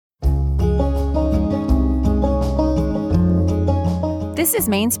This is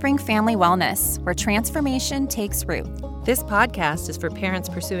Mainspring Family Wellness, where transformation takes root. This podcast is for parents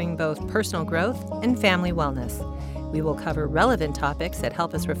pursuing both personal growth and family wellness. We will cover relevant topics that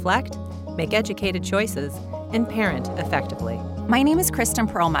help us reflect, make educated choices, and parent effectively. My name is Kristen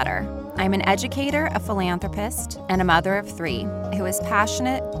Perlmutter. I'm an educator, a philanthropist, and a mother of three who is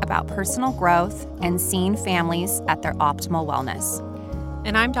passionate about personal growth and seeing families at their optimal wellness.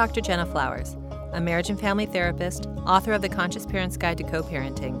 And I'm Dr. Jenna Flowers, a marriage and family therapist, author of The Conscious Parent's Guide to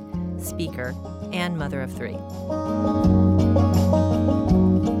Co-Parenting, speaker, and mother of three.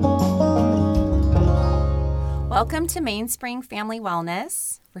 Welcome to Mainspring Family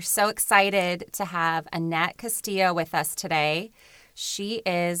Wellness. We're so excited to have Annette Castillo with us today. She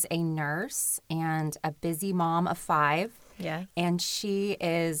is a nurse and a busy mom of five. Yeah. And she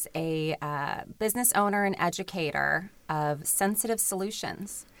is a business owner and educator of Sensitive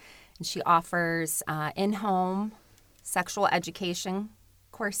Solutions. And she offers in-home sexual education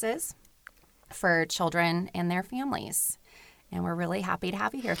courses for children and their families. And we're really happy to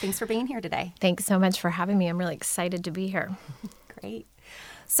have you here. Thanks for being here today. Thanks so much for having me. I'm really excited to be here. Great.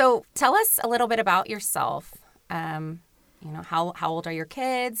 So tell us a little bit about yourself. How old are your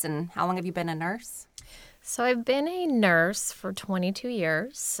kids and how long have you been a nurse? So I've been a nurse for 22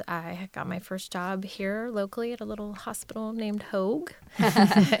 years. I got my first job here locally at a little hospital named Hoag.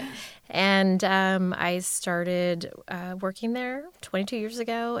 And I started working there 22 years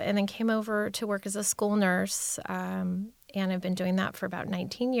ago and then came over to work as a school nurse. And I've been doing that for about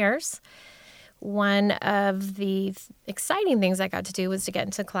 19 years. One of the exciting things I got to do was to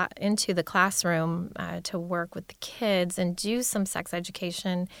get into the classroom to work with the kids and do some sex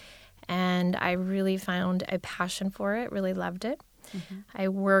education. And I really found a passion for it, really loved it. Mm-hmm. I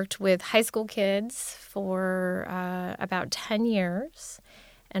worked with high school kids for about 10 years.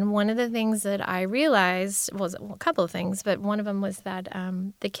 And one of the things that I realized was a couple of things, but one of them was that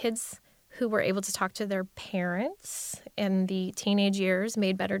the kids who were able to talk to their parents in the teenage years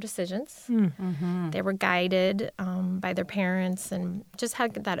made better decisions. Mm-hmm. They were guided by their parents and just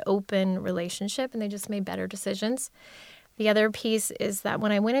had that open relationship, and they just made better decisions. The other piece is that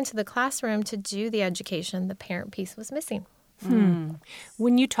when I went into the classroom to do the education, the parent piece was missing.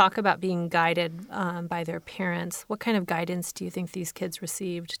 When you talk about being guided by their parents, what kind of guidance do you think these kids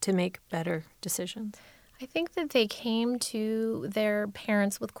received to make better decisions? I think that they came to their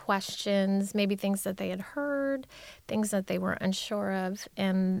parents with questions, maybe things that they had heard, things that they were unsure of,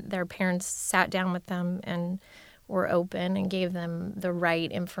 and their parents sat down with them and were open and gave them the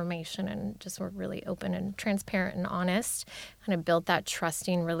right information and just were really open and transparent and honest, kind of built that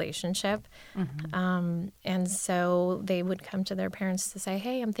trusting relationship. Mm-hmm. And so they would come to their parents to say,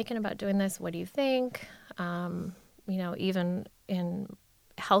 hey, I'm thinking about doing this. What do you think? Even in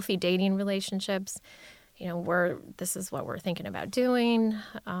healthy dating relationships, this is what we're thinking about doing.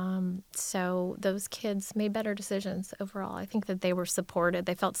 So those kids made better decisions overall. I think that they were supported.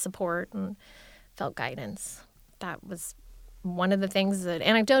 They felt support and felt guidance. That was one of the things that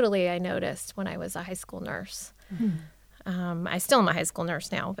anecdotally I noticed when I was a high school nurse. Mm-hmm. I still am a high school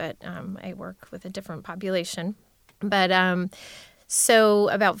nurse now, but I work with a different population. But so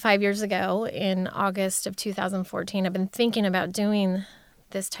about 5 years ago, in August of 2014, I've been thinking about doing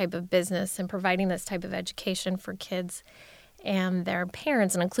this type of business and providing this type of education for kids and their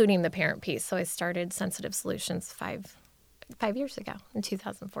parents, and including the parent piece. So I started Sensitive Solutions five years ago in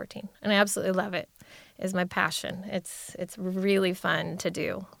 2014, and I absolutely love it. It's my passion. It's really fun to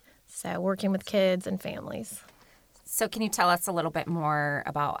do. So working with kids and families. So can you tell us a little bit more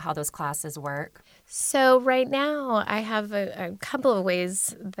about how those classes work? So right now I have a couple of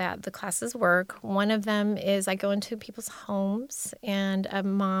ways that the classes work. One of them is I go into people's homes and a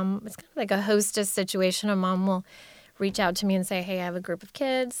mom, it's kind of like a hostess situation. A mom will reach out to me and say, hey, I have a group of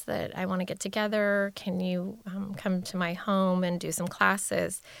kids that I want to get together. Can you come to my home and do some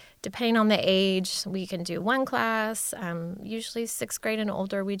classes? Depending on the age, we can do one class. Usually 6th grade and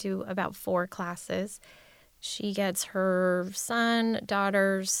older, we do about 4 classes. She gets her son,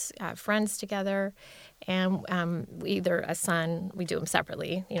 daughters, friends together, and either a son, we do them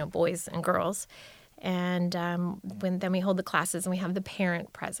separately, boys and girls. And then we hold the classes and we have the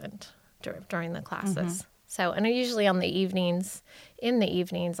parent present during the classes. Mm-hmm. So, and usually in the evenings,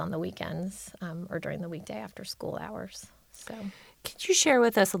 on the weekends, or during the weekday after school hours. So, could you share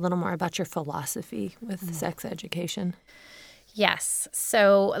with us a little more about your philosophy with sex education? Yes.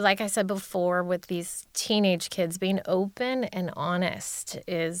 So, like I said before, with these teenage kids, being open and honest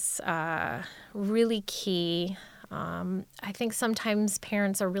is really key. I think sometimes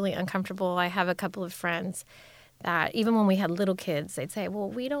parents are really uncomfortable. I have a couple of friends that even when we had little kids, they'd say, well,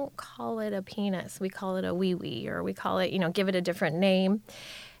 we don't call it a penis. We call it a wee-wee, or we call it, give it a different name.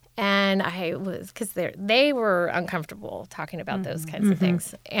 And I was, because they were uncomfortable talking about those kinds of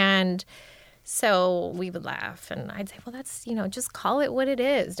things. And so we would laugh, and I'd say, well, that's, just call it what it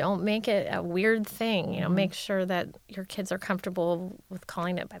is. Don't make it a weird thing. Make sure that your kids are comfortable with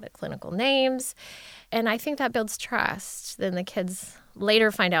calling it by the clinical names. And I think that builds trust. Then the kids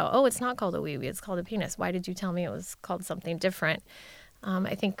later find out, oh, it's not called a wee-wee, it's called a penis. Why did you tell me it was called something different?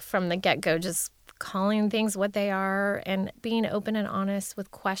 I think from the get-go, just calling things what they are and being open and honest with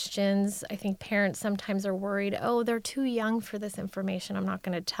questions. I think parents sometimes are worried, oh, they're too young for this information, I'm not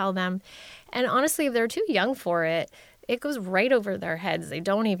going to tell them. And honestly, if they're too young for it, it goes right over their heads. They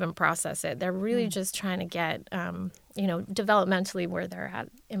don't even process it. They're really just trying to get, developmentally where they're at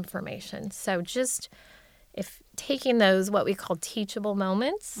information. So just if taking those, what we call teachable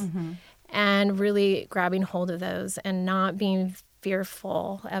moments, and really grabbing hold of those and not being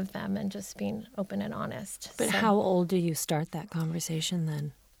fearful of them and just being open and honest. But how old do you start that conversation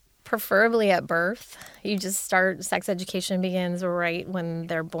then? Preferably at birth. You just start, sex education begins right when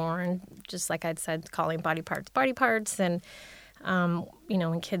they're born, just like I'd said, calling body parts. And,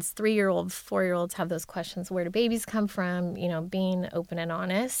 when kids, 3-year-olds, 4-year-olds have those questions, where do babies come from? Being open and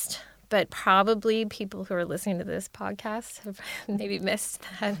honest. But probably people who are listening to this podcast have maybe missed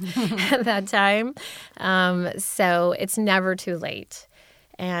that at that time. So it's never too late.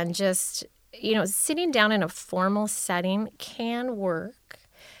 And just, sitting down in a formal setting can work.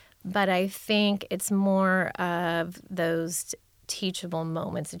 But I think it's more of those teachable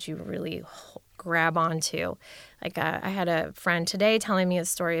moments that you really grab onto. Like I had a friend today telling me a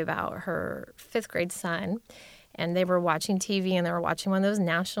story about her 5th grade son. And they were watching TV, and they were watching one of those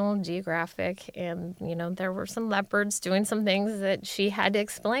National Geographic, and, there were some leopards doing some things that she had to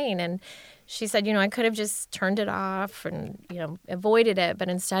explain. And she said, I could have just turned it off and, avoided it. But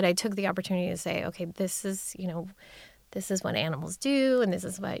instead, I took the opportunity to say, okay, this is what animals do, and this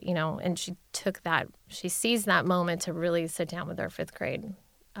is what, and she seized that moment to really sit down with her 5th grade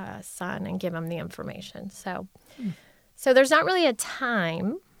son and give him the information. So there's not really a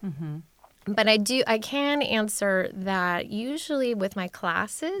time. But I can answer that usually with my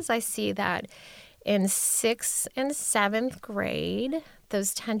classes, I see that in 6th and 7th grade,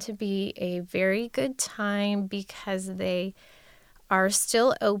 those tend to be a very good time because they are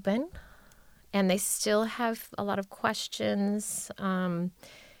still open and they still have a lot of questions, and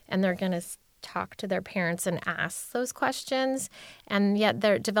they're going to talk to their parents and ask those questions, and yet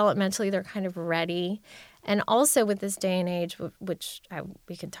they're developmentally, they're kind of ready. And also with this day and age, which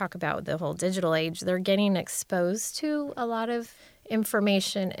we could talk about the whole digital age, they're getting exposed to a lot of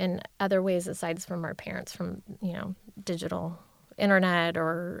information in other ways aside from our parents, from, digital internet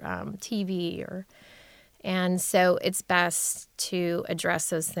or TV. And so it's best to address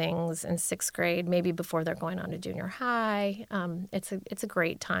those things in 6th grade, maybe before they're going on to junior high. It's a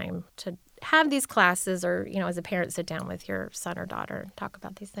great time to have these classes, or, as a parent, sit down with your son or daughter and talk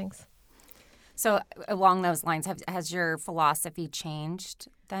about these things. So along those lines, has your philosophy changed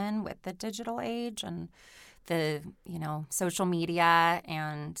then with the digital age and the, social media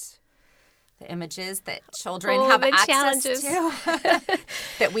and the images that children have access to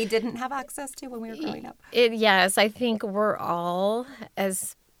that we didn't have access to when we were growing up? Yes, I think we're all,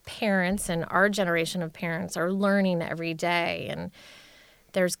 as parents and our generation of parents, are learning every day. And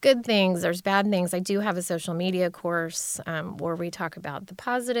there's good things, there's bad things. I do have a social media course where we talk about the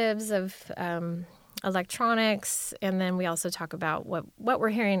positives of electronics, and then we also talk about what we're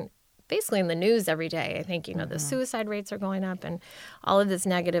hearing basically in the news every day. I think, the suicide rates are going up and all of this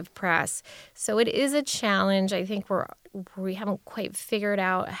negative press. So it is a challenge. I think we haven't quite figured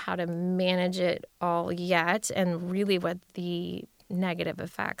out how to manage it all yet, and really what the negative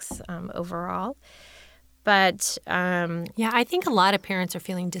effects overall. But I think a lot of parents are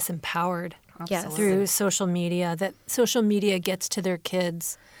feeling disempowered through social media, that social media gets to their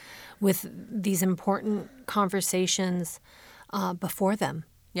kids with these important conversations before them.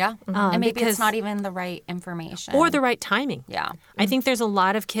 Yeah. And maybe it's not even the right information. Or the right timing. Yeah. I think there's a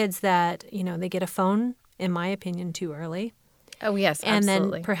lot of kids that, they get a phone, in my opinion, too early. Oh, yes, and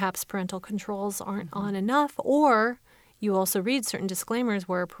absolutely. Then perhaps parental controls aren't on enough, or you also read certain disclaimers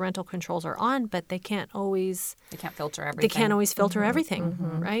where parental controls are on, but they can't always filter everything. They can't always filter everything,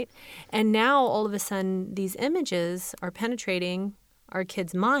 right? And now all of a sudden these images are penetrating our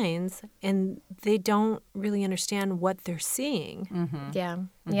kids' minds, and they don't really understand what they're seeing. Yeah.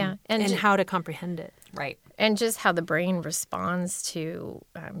 And how to comprehend it. Right. And just how the brain responds to,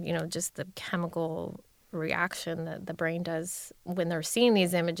 just the chemical reaction that the brain does when they're seeing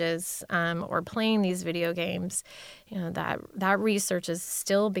these images or playing these video games. That research is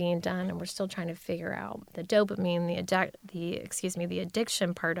still being done, and we're still trying to figure out the dopamine, the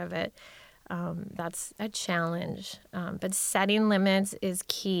addiction part of it. That's a challenge. But setting limits is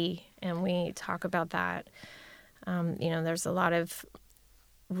key, and we talk about that. There's a lot of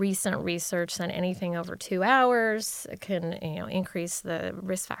recent research that anything over 2 hours can, increase the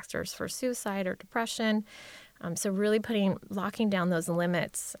risk factors for suicide or depression. So really locking down those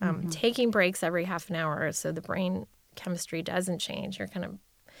limits, taking breaks every half an hour so the brain chemistry doesn't change. You're kind of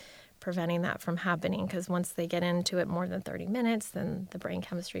preventing that from happening, because once they get into it more than 30 minutes, then the brain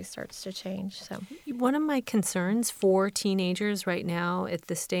chemistry starts to change. So one of my concerns for teenagers right now at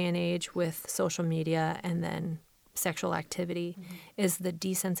this day and age with social media and then sexual activity is the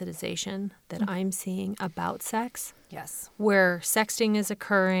desensitization that I'm seeing about sex. Yes. Where sexting is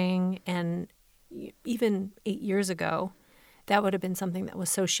occurring, and even 8 years ago, that would have been something that was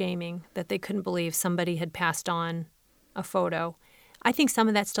so shaming that they couldn't believe somebody had passed on a photo. I think some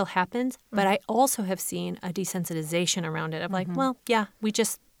of that still happens, but I also have seen a desensitization around it of like, well, yeah, we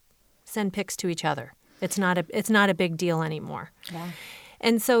just send pics to each other. It's not a big deal anymore. Yeah.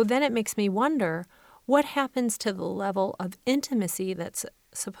 And so then it makes me wonder, what happens to the level of intimacy that's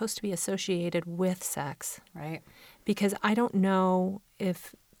supposed to be associated with sex? Right. Because I don't know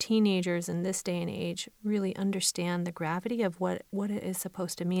if teenagers in this day and age really understand the gravity of what it is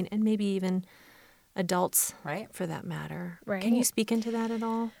supposed to mean, and maybe even adults, right, for that matter. Right. Can you speak into that at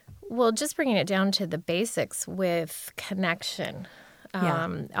all? Well, just bringing it down to the basics with connection.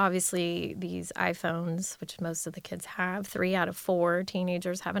 Obviously, these iPhones, which most of the kids have, 3 out of 4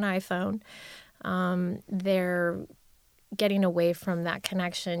 teenagers have an iPhone. They're getting away from that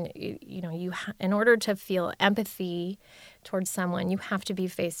connection. In order to feel empathy towards someone, you have to be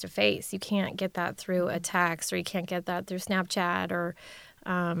face to face. You can't get that through a text, or you can't get that through Snapchat or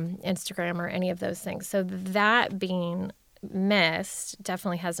Instagram or any of those things. So that being missed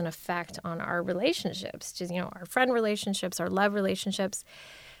definitely has an effect on our relationships, just, our friend relationships, our love relationships.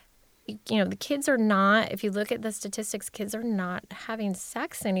 The kids are not, if you look at the statistics, kids are not having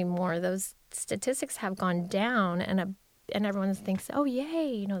sex anymore. Those statistics have gone down, and everyone thinks, oh,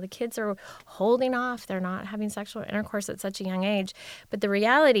 yay, the kids are holding off. They're not having sexual intercourse at such a young age. But the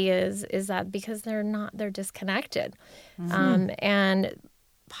reality is that because they're disconnected. And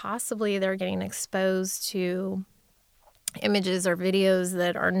possibly they're getting exposed to images or videos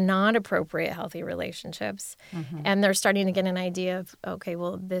that are not appropriate healthy relationships. And they're starting to get an idea of, okay,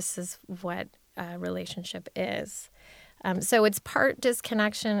 well, this is what a relationship is. So it's part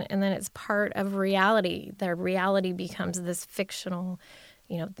disconnection, and then it's part of reality. Their reality becomes this fictional,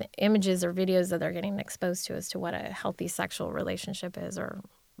 the images or videos that they're getting exposed to as to what a healthy sexual relationship is, or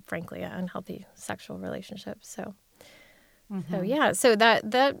frankly, an unhealthy sexual relationship. So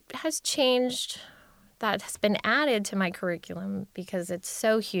that has changed. That has been added to my curriculum because it's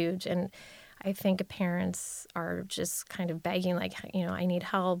so huge. And I think parents are just kind of begging, like, I need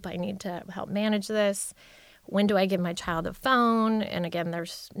help. I need to help manage this. When do I give my child a phone? And again,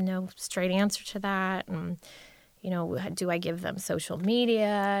 there's no straight answer to that. And, do I give them social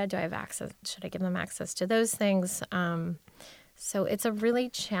media? Do I have access? Should I give them access to those things? So it's a really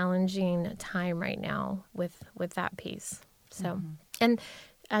challenging time right now with that piece. So, and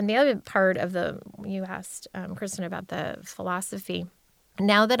the other part of you asked, Kristen, about the philosophy.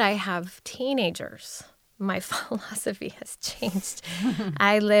 Now that I have teenagers, my philosophy has changed.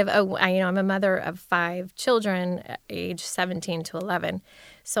 I'm a mother of 5 children, age 17 to 11.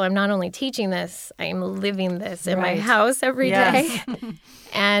 So I'm not only teaching this, I'm living this in my house every day.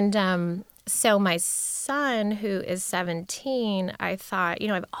 And so my son, who is 17, I thought,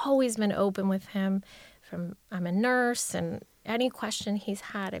 I've always been open with him. I'm a nurse, and any question he's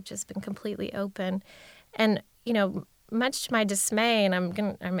had, I've just been completely open. And, much to my dismay, and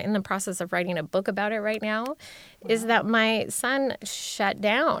I'm in the process of writing a book about it right now, is that my son shut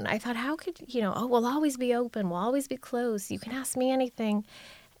down. I thought, how could, we'll always be open. We'll always be close. You can ask me anything.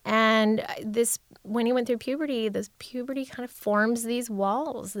 And when he went through puberty, this puberty kind of forms these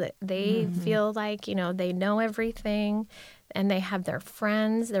walls that they feel like, they know everything, and they have their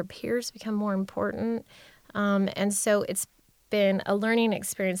friends, their peers become more important. And so it's been a learning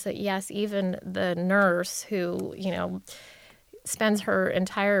experience that, yes, even the nurse who, spends her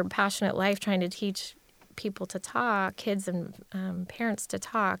entire passionate life trying to teach people to talk, kids and parents to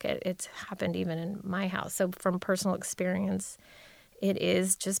talk, it's happened even in my house. So from personal experience, it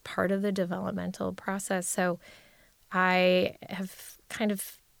is just part of the developmental process. So I have kind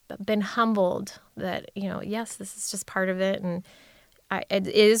of been humbled that, yes, this is just part of it. And it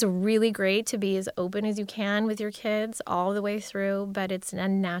is really great to be as open as you can with your kids all the way through, but it's a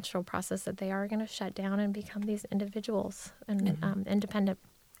natural process that they are going to shut down and become these individuals and independent.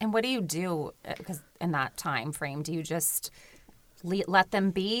 And what do you do? Because in that time frame, do you just let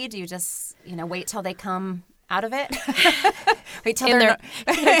them be? Do you just wait till they come out of it? Wait till they're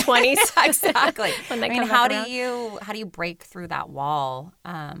in their 20s. Exactly. When they come how do you break through that wall?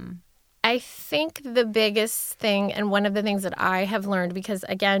 I think the biggest thing, and one of the things that I have learned, because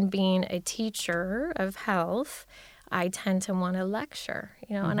again, being a teacher of health, I tend to want to lecture,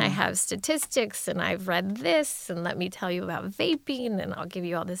 and I have statistics and I've read this and let me tell you about vaping and I'll give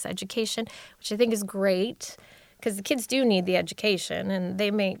you all this education, which I think is great because the kids do need the education and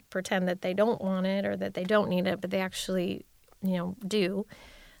they may pretend that they don't want it or that they don't need it, but they actually, do.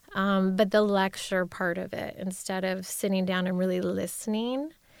 But the lecture part of it, instead of sitting down and really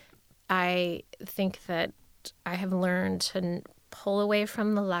listening, I think that I have learned to pull away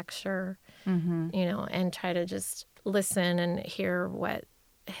from the lecture, and try to just listen and hear what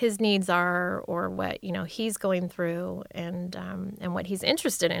his needs are or what, he's going through and what he's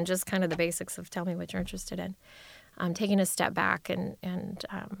interested in, just kind of the basics of tell me what you're interested in. Taking a step back and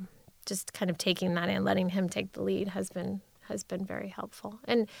just kind of taking that in, letting him take the lead has been very helpful.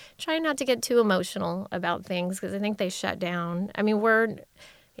 And trying not to get too emotional about things because I think they shut down. I mean, we're...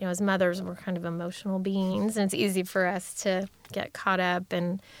 as mothers, we're kind of emotional beings, and it's easy for us to get caught up,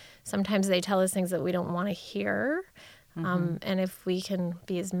 and sometimes they tell us things that we don't want to hear. And if we can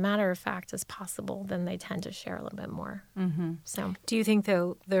be as matter-of-fact as possible, then they tend to share a little bit more. So, do you think,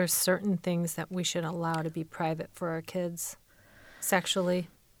 though, there's certain things that we should allow to be private for our kids sexually?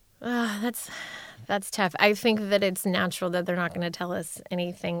 That's tough. I think that it's natural that they're not going to tell us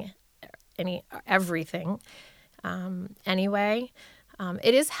everything anyway.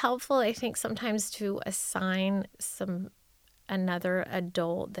 It is helpful, I think, sometimes to assign another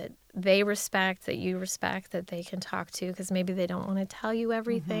adult that they respect, that you respect, that they can talk to, because maybe they don't want to tell you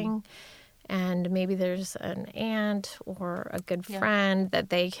everything. And maybe there's an aunt or a good friend that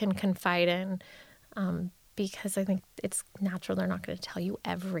they can confide in, because I think it's natural they're not going to tell you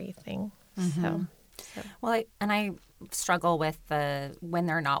everything. So. Well, I struggle with when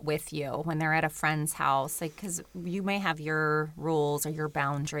they're not with you, when they're at a friend's house, because you may have your rules or your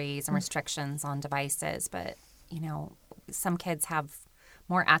boundaries and restrictions on devices, but some kids have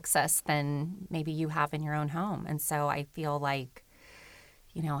more access than maybe you have in your own home, and so I feel like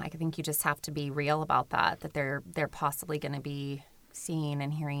I think you just have to be real about that they're possibly going to be seeing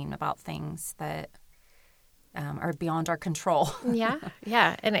and hearing about things that are beyond our control.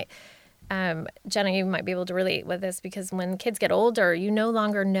 Yeah, and Jenna, you might be able to relate with this because when kids get older, you no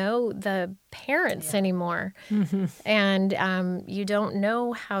longer know the parents anymore. And you don't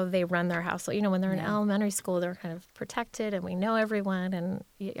know how they run their household. When they're in elementary school, they're kind of protected and we know everyone. And,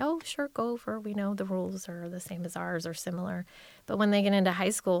 sure, go over. We know the rules are the same as ours or similar. But when they get into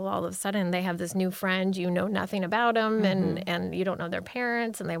high school, all of a sudden they have this new friend. You know nothing about them and you don't know their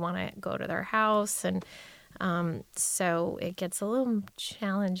parents and they want to go to their house. And so it gets a little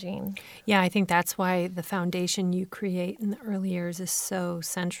challenging. Yeah, I think that's why the foundation you create in the early years is so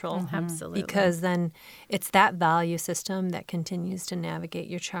central. Absolutely. Because then it's that value system that continues to navigate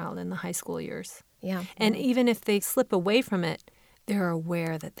your child in the high school years. Yeah. And even if they slip away from it, they're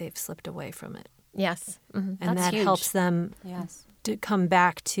aware that they've slipped away from it. Yes. And that huge. Helps them to come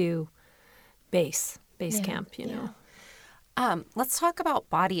back to base camp, Let's talk about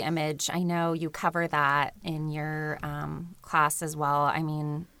body image. I know you cover that in your class as well. I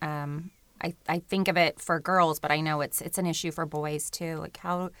mean, I think of it for girls, but I know it's an issue for boys too. Like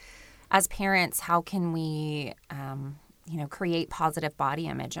how, as parents, how can we, create positive body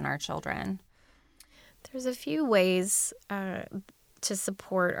image in our children? There's a few ways to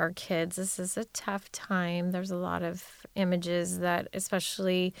support our kids. This is a tough time. There's a lot of images that,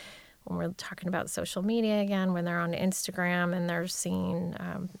 especially when we're talking about social media again, when they're on Instagram and they're seeing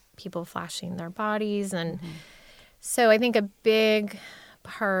people flashing their bodies. And so I think a big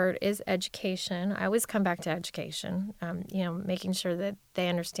part is education. I always come back to education, making sure that they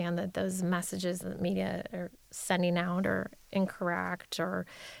understand that those messages that media are sending out are incorrect or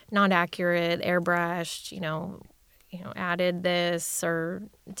not accurate, airbrushed, added this or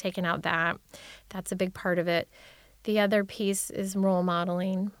taken out that. That's a big part of it. The other piece is role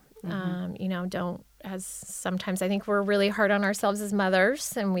modeling. As sometimes I think we're really hard on ourselves as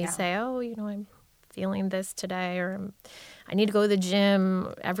mothers and we say, I'm feeling this today, or I need to go to the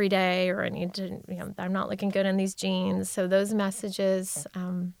gym every day, or I need to, I'm not looking good in these jeans. So those messages,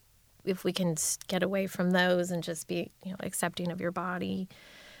 if we can get away from those and just be, accepting of your body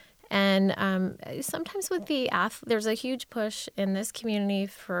And sometimes with there's a huge push in this community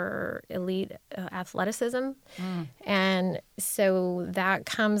for elite athleticism. And so that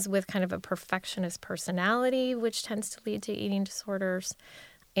comes with kind of a perfectionist personality, which tends to lead to eating disorders.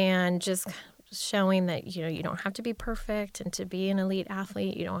 And just showing that, you don't have to be perfect, and to be an elite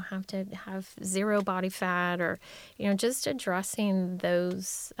athlete, you don't have to have zero body fat, or, just addressing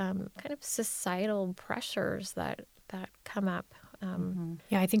those kind of societal pressures that come up.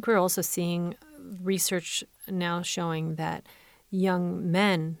 Yeah, I think we're also seeing research now showing that young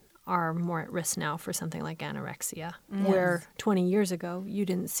men are more at risk now for something like anorexia, where 20 years ago you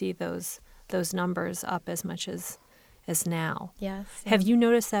didn't see those numbers up as much as now. Yes. Have you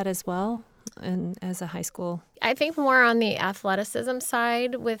noticed that as well as a high school? I think more on the athleticism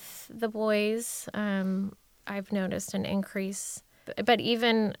side with the boys. I've noticed an increase. But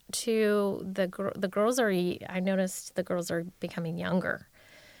even to the girls I noticed the girls are becoming younger.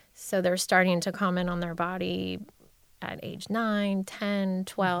 So they're starting to comment on their body at age 9, 10,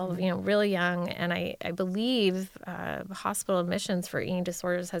 12, really young. And I believe hospital admissions for eating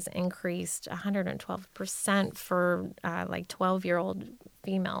disorders has increased 112% for 12-year-old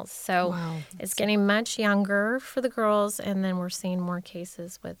females. So It's getting much younger for the girls, and then we're seeing more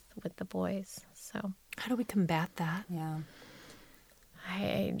cases with the boys. So how do we combat that? Yeah.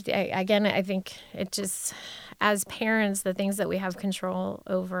 I think it just, as parents, the things that we have control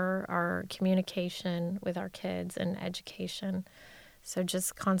over are communication with our kids and education. So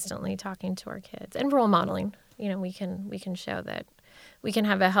just constantly talking to our kids and role modeling. We can show that we can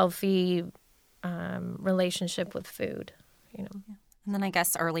have a healthy relationship with food. And then I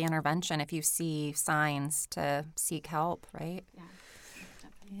guess early intervention, if you see signs, to seek help, right? Yeah.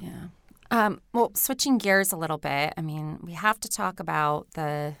 Definitely. Yeah. Well, switching gears a little bit, we have to talk about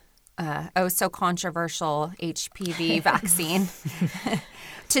the so controversial HPV vaccine.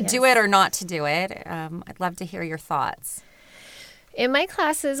 Do it or not to do it. I'd love to hear your thoughts. In my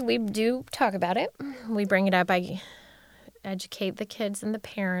classes, we do talk about it. We bring it up. I educate the kids and the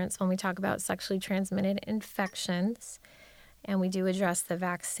parents when we talk about sexually transmitted infections, and we do address the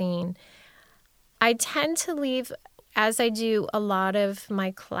vaccine. I tend to leave, as I do a lot of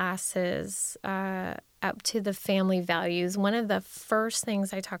my classes, up to the family values. One of the first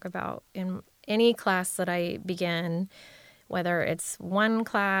things I talk about in any class that I begin, whether it's one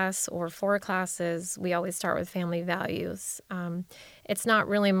class or 4 classes, we always start with family values. It's not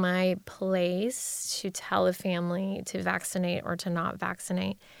really my place to tell a family to vaccinate or to not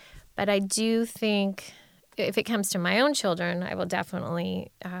vaccinate. But I do think if it comes to my own children, I will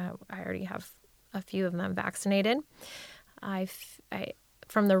definitely, I already have a few of them vaccinated.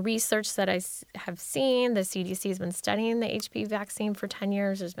 From the research that I have seen, the CDC has been studying the HPV vaccine for 10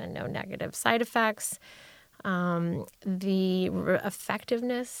 years. There's been no negative side effects. The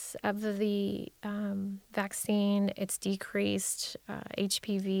effectiveness of the vaccine, it's decreased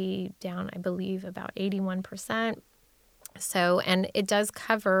HPV down, I believe, about 81%. So, and it does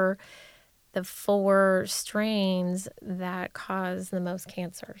cover the 4 strains that cause the most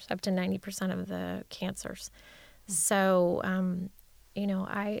cancers, up to 90% of the cancers. So,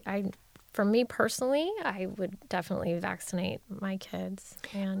 for me personally, I would definitely vaccinate my kids.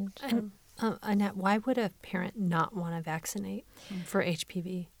 And Annette, why would a parent not want to vaccinate for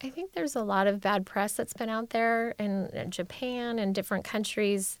HPV? I think there's a lot of bad press that's been out there in Japan and different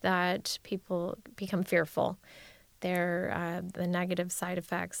countries that people become fearful. They're the negative side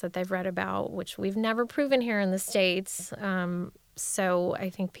effects that they've read about, which we've never proven here in the States. So I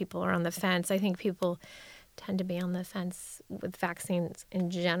think people are on the fence. I think people tend to be on the fence with vaccines in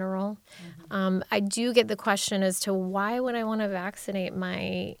general. I do get the question as to why would I want to vaccinate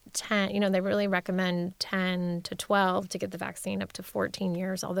my 10, they really recommend 10 to 12 to get the vaccine up to 14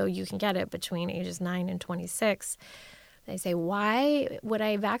 years, although you can get it between ages 9 and 26. They say, why would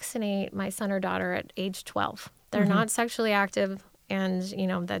I vaccinate my son or daughter at age 12? They're not sexually active, and,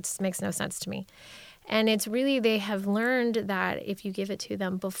 that makes no sense to me. And it's really, they have learned that if you give it to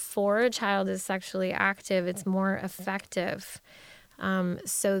them before a child is sexually active, it's more effective.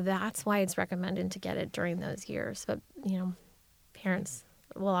 So that's why it's recommended to get it during those years. But, parents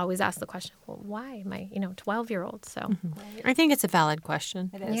will always ask the question, well, why am I, 12-year-old? So I think it's a valid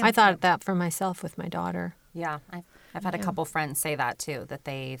question. It is. I thought that for myself with my daughter. Yeah, I've had a couple friends say that too, that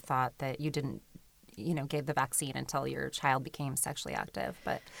they thought that you didn't gave the vaccine until your child became sexually active.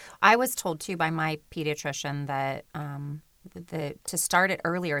 But I was told too by my pediatrician that to start it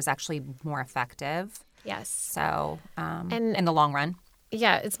earlier is actually more effective. yes. So And- in the long run.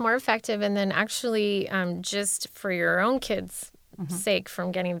 Yeah, it's more effective. And then actually, just for your own kids' sake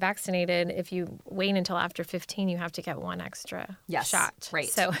from getting vaccinated. If you wait until after 15, you have to get one extra shot. Right.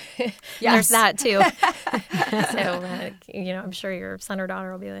 So there's that too. So, I'm sure your son or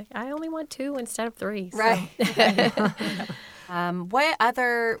daughter will be like, I only want 2 instead of 3. So. Right. What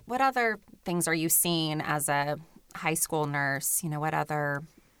other things are you seeing as a high school nurse? What other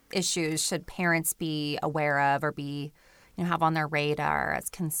issues should parents be aware of or be, have on their radar as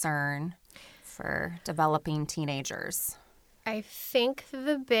concern for developing teenagers? I think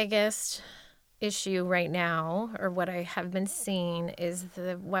the biggest issue right now, or what I have been seeing, is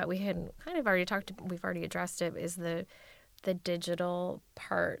what we had kind of already we've already addressed it, is the digital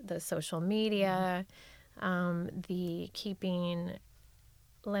part, the social media, the keeping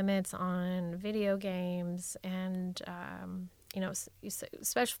limits on video games, and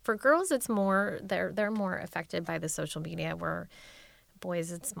especially for girls, it's more they're more affected by the social media. Where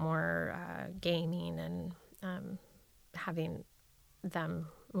boys, it's more gaming and having them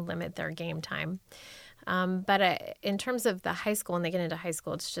limit their game time. But in terms of the high school, when they get into high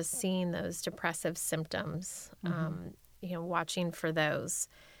school, it's just seeing those depressive symptoms, watching for those.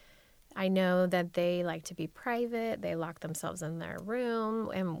 I know that they like to be private. They lock themselves in their room,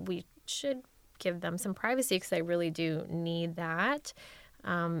 and we should give them some privacy because they really do need that.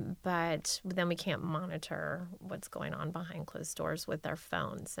 But then we can't monitor what's going on behind closed doors with their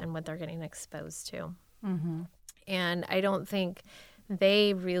phones and what they're getting exposed to. Mm-hmm. And I don't think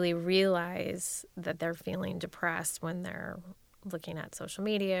they really realize that they're feeling depressed when they're looking at social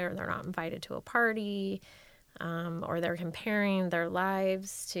media, or they're not invited to a party, or they're comparing their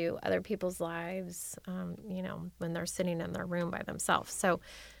lives to other people's lives, when they're sitting in their room by themselves. So,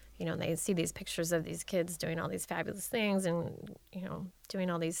 they see these pictures of these kids doing all these fabulous things and, doing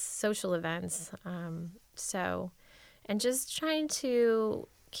all these social events. And just trying to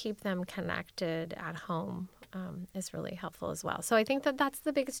keep them connected at home is really helpful as well. So I think that that's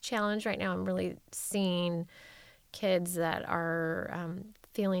the biggest challenge right now. I'm really seeing kids that are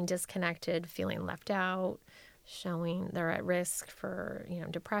feeling disconnected, feeling left out, showing they're at risk for,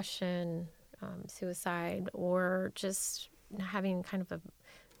 depression, suicide, or just having kind of a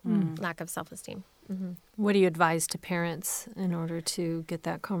lack of self-esteem. Mm-hmm. What do you advise to parents in order to get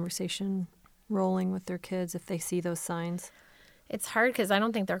that conversation rolling with their kids if they see those signs? It's hard because I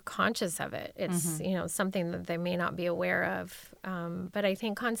don't think they're conscious of it. It's, something that they may not be aware of. But I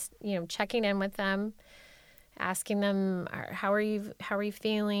think, checking in with them, asking them, how are you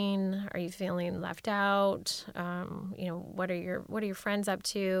feeling? Are you feeling left out? What are your friends up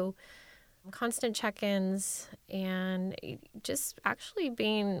to? Constant check-ins, and just actually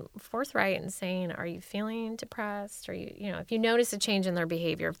being forthright and saying, are you feeling depressed? Or if you notice a change in their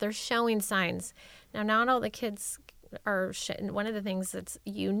behavior, if they're showing signs. Now, not all the kids are. One of the things that's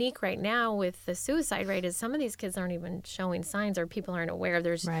unique right now with the suicide rate is some of these kids aren't even showing signs, or people aren't aware.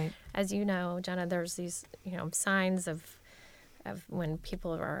 There's, as you know, Jenna, there's these signs of when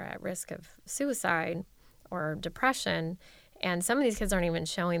people are at risk of suicide or depression. And some of these kids aren't even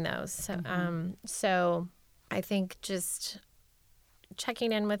showing those. So, so I think just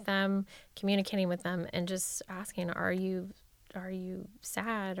checking in with them, communicating with them, and just asking, are you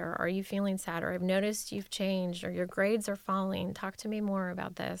sad, or are you feeling sad, or I've noticed you've changed, or your grades are falling. Talk to me more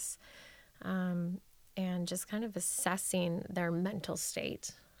about this. And just kind of assessing their mental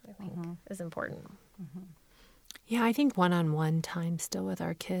state, I think, is important. Mm-hmm. Yeah, I think one-on-one time still with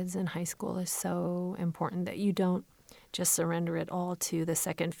our kids in high school is so important, that you don't just surrender it all to the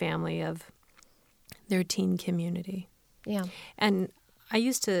second family of their teen community. Yeah. And I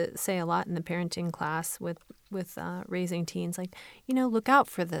used to say a lot in the parenting class with raising teens, like, look out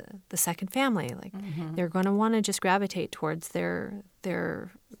for the second family. Like, they're going to want to just gravitate towards their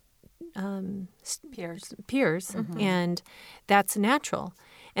peers, and that's natural.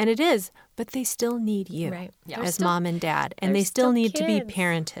 And it is, but they still need you as mom and dad, and they still need to be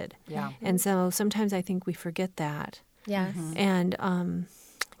parented. Yeah. And so sometimes I think we forget that. Yes. And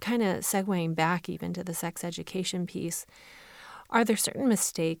kind of segueing back even to the sex education piece, are there certain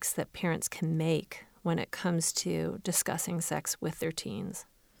mistakes that parents can make when it comes to discussing sex with their teens?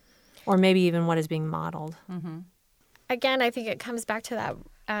 Or maybe even what is being modeled? Mm-hmm. Again, I think it comes back to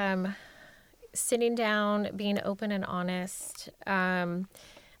that sitting down, being open and honest.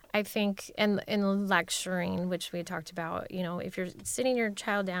 I think in lecturing, which we talked about, if you're sitting your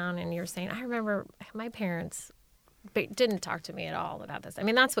child down and you're saying, I remember my parents didn't talk to me at all about this. I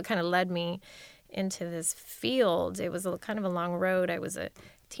mean, that's what kind of led me into this field. It was kind of a long road. I was a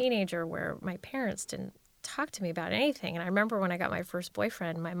teenager where my parents didn't talk to me about anything. And I remember when I got my first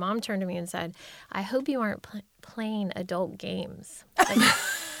boyfriend, my mom turned to me and said, I hope you aren't playing adult games. Like,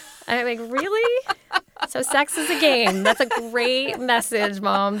 I'm like, really? So sex is a game. That's a great message,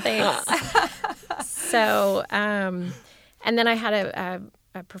 Mom. Thanks. So, and then I had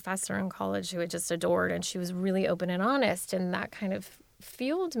a professor in college who I just adored, and she was really open and honest, and that kind of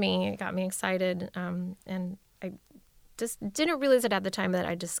fueled me. It got me excited, and I just didn't realize it at the time that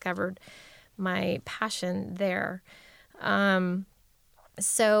I discovered my passion there.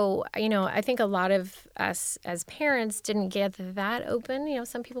 So, I think a lot of us as parents didn't get that open.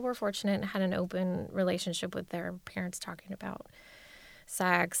 Some people were fortunate and had an open relationship with their parents talking about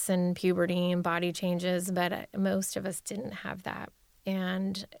sex and puberty and body changes, but most of us didn't have that.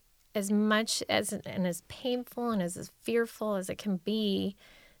 And as much as and as painful and as fearful as it can be,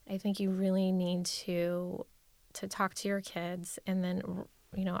 I think you really need to talk to your kids and then,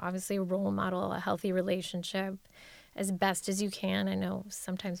 obviously role model a healthy relationship as best as you can. I know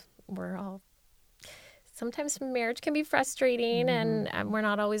sometimes marriage can be frustrating, and we're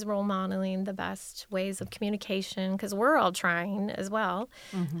not always role modeling the best ways of communication because we're all trying as well.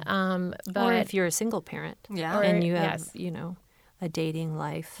 But or if you're a single parent, and you have, a dating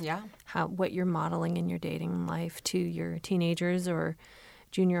life, what you're modeling in your dating life to your teenagers or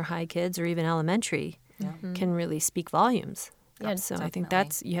junior high kids or even elementary can really speak volumes. Yeah, so definitely. I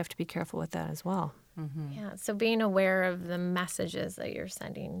think you have to be careful with that as well. Yeah, so being aware of the messages that you're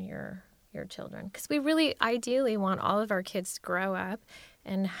sending your children, because we really ideally want all of our kids to grow up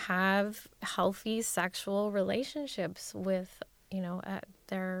and have healthy sexual relationships with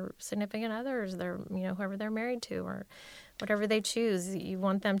their significant others, their whoever they're married to or whatever they choose. You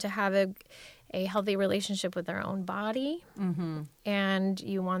want them to have a healthy relationship with their own body, and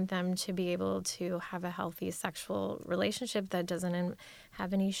you want them to be able to have a healthy sexual relationship that doesn't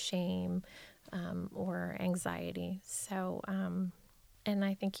have any shame or anxiety. So, and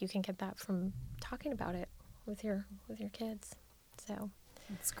I think you can get that from talking about it with your kids. So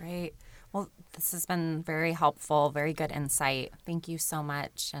that's great. Well, this has been very helpful, very good insight. Thank you so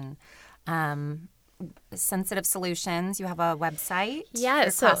much. And Sensitive Solutions, you have a website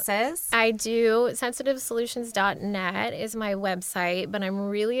for classes? I do. sensitivesolutions.net is my website, but I'm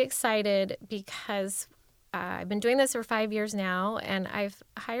really excited because I've been doing this for 5 years now, and I've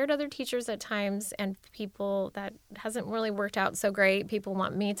hired other teachers at times, and people that hasn't really worked out so great. People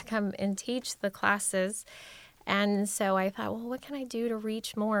want me to come and teach the classes. And so I thought, well, what can I do to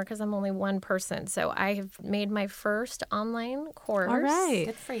reach more? Because I'm only one person. So I have made my first online course. All right.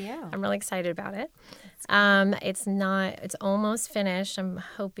 Good for you. I'm really excited about it. It's almost finished. I'm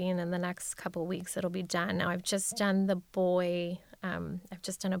hoping in the next couple of weeks it'll be done. Now I've just done a boy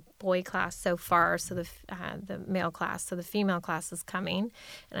class so far, so the male class. So the female class is coming,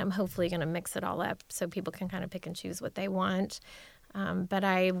 and I'm hopefully going to mix it all up so people can kind of pick and choose what they want. But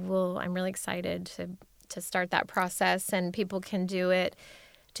I'm really excited to start that process, and people can do it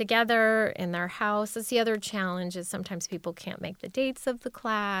together in their house. That's the other challenge is sometimes people can't make the dates of the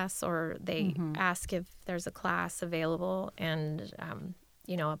class, or they ask if there's a class available and,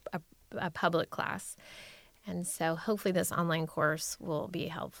 a public class. And so hopefully this online course will be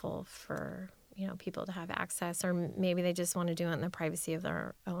helpful for, people to have access, or maybe they just want to do it in the privacy of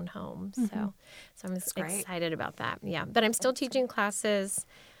their own home. So I'm excited about that. Yeah. But I'm still teaching classes.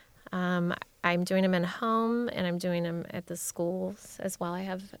 I'm doing them in home, and I'm doing them at the schools as well. I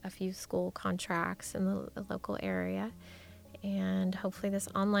have a few school contracts in the local area, and hopefully this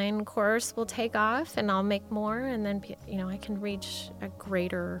online course will take off, and I'll make more, and then I can reach a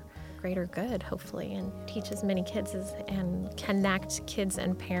greater good, hopefully, and teach as many kids and connect kids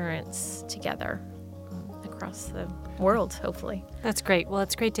and parents together across the world, hopefully. That's great. Well,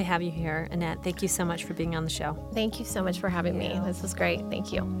 it's great to have you here, Annette. Thank you so much for being on the show. Thank you so much for having me. This was great.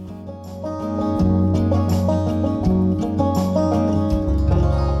 Thank you.